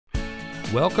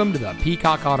Welcome to the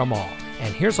Peacock Auto Mall,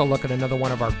 and here's a look at another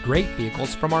one of our great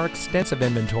vehicles from our extensive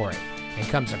inventory, and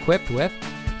comes equipped with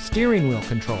steering wheel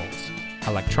controls,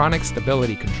 electronic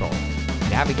stability control,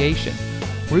 navigation,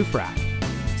 roof rack,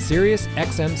 Sirius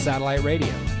XM satellite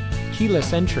radio,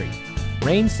 keyless entry,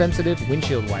 rain-sensitive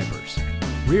windshield wipers,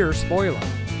 rear spoiler,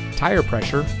 tire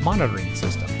pressure monitoring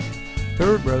system,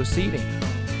 third row seating,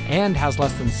 and has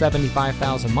less than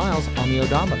 75,000 miles on the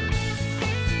odometer.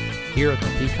 Here at the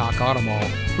Peacock Auto Mall,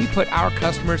 we put our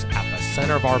customers at the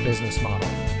center of our business model.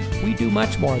 We do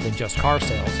much more than just car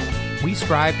sales. We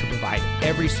strive to provide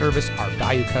every service our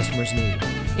valued customers need,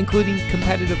 including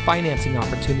competitive financing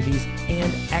opportunities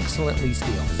and excellent lease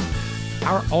deals.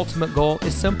 Our ultimate goal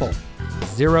is simple: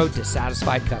 zero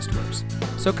dissatisfied customers.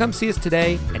 So come see us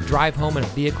today and drive home in a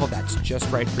vehicle that's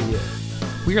just right for you.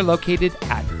 We are located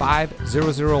at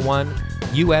 5001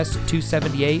 US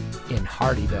 278 in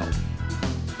Hardeeville.